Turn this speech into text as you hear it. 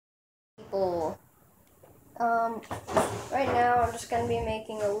people. Right now I'm just gonna be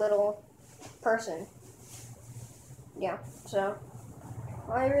making a little person. Yeah, so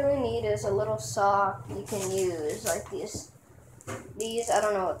all I really need is a little sock you can use, like these, I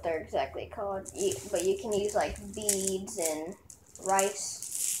don't know what they're exactly called, but you can use like beads and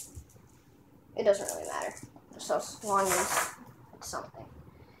rice. It doesn't really matter, just as long as it's something.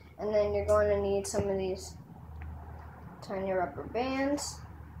 And then you're going to need some of these tiny rubber bands,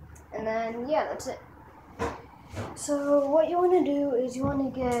 and then yeah, that's it. So what you want to do is you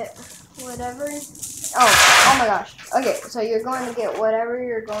want to get whatever, oh my gosh, okay, so you're going to get whatever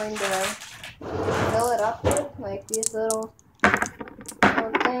you're going to fill it up with, like these little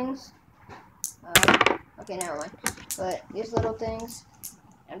things. Okay, never mind, but these little things,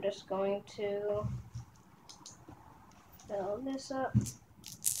 I'm just going to fill this up.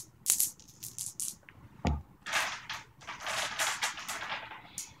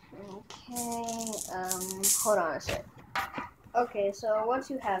 Okay, hold on a sec. Okay, so once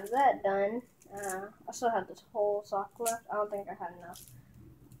you have that done, I still have this whole sock left. I don't think I had enough.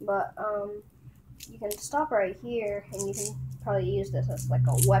 But, you can stop right here, and you can probably use this as like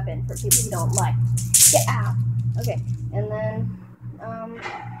a weapon for people you don't like. Get out! Okay, and then, I'm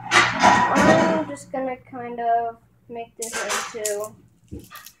just gonna kind of make this into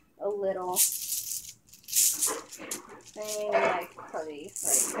a little thing, like probably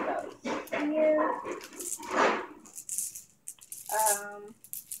right about here.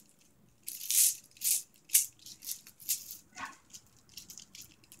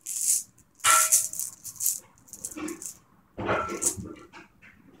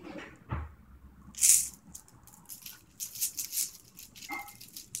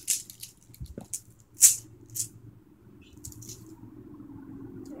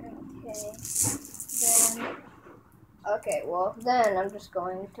 Okay, well then I'm just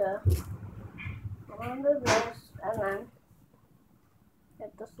going to go under this and then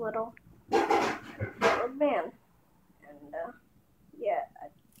get this little rubber band. And yeah, I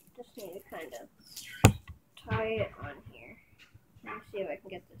just need to kind of tie it on here. Let me see if I can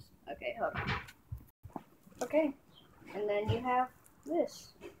get this. Okay, hold on. Okay, and then you have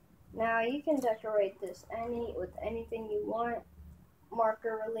this. Now you can decorate this with anything you want,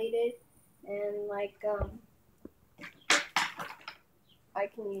 marker related, and like I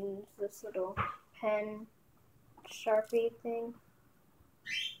can use this little pen Sharpie thing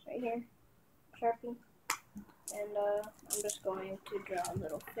right here, Sharpie, and I'm just going to draw a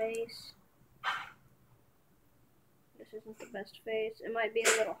little face. This isn't the best face. It might be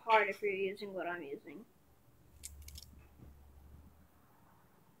a little hard if you're using what I'm using.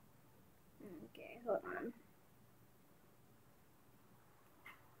 Okay, hold on.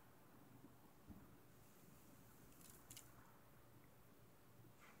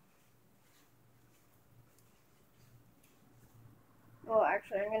 Well,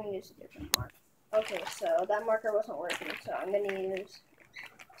 actually, I'm going to use a different marker. Okay, so that marker wasn't working, so I'm going to use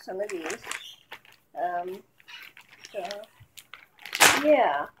some of these. So,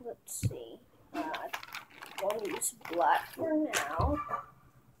 yeah, let's see. I'm going to use black for now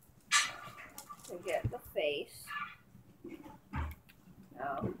to get the face.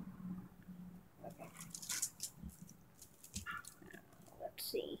 Okay. Let's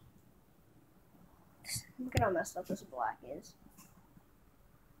see. Look at how messed up this black is.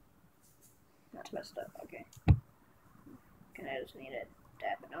 That's messed up, okay. And I just need to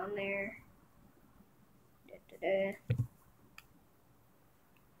tap it on there. Okay.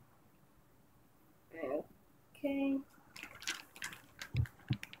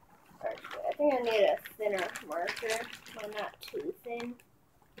 Actually, I think I need a thinner marker, but not too thin.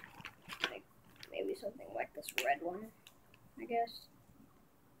 Like maybe something like this red one, I guess.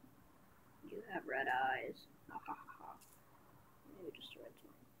 You have red eyes. Ha ha ha. Maybe just a red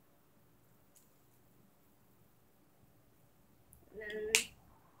one. And then,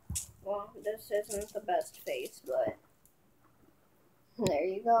 well, this isn't the best face, but there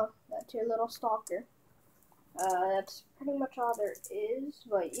you go. That's your little stalker. That's pretty much all there is,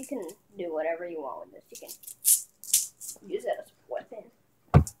 but you can do whatever you want with this. You can use it as a weapon.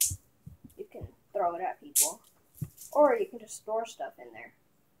 You can throw it at people. Or you can just store stuff in there.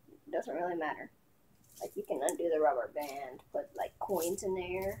 It doesn't really matter. Like, you can undo the rubber band, put, like, coins in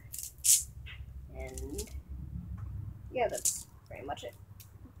there. And, yeah, that's pretty much it.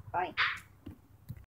 Bye.